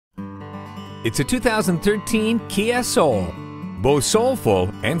It's a 2013 Kia Soul. Both soulful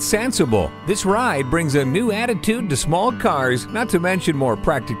and sensible, this ride brings a new attitude to small cars, not to mention more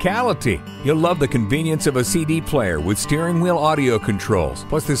practicality. You'll love the convenience of a CD player with steering wheel audio controls,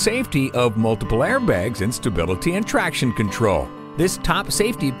 plus the safety of multiple airbags and stability and traction control. This top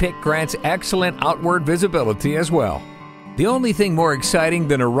safety pick grants excellent outward visibility as well. The only thing more exciting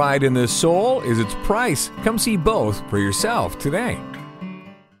than a ride in this Soul is its price. Come see both for yourself today.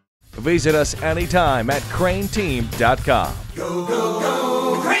 Visit us anytime at crainteam.com. Go, go, go.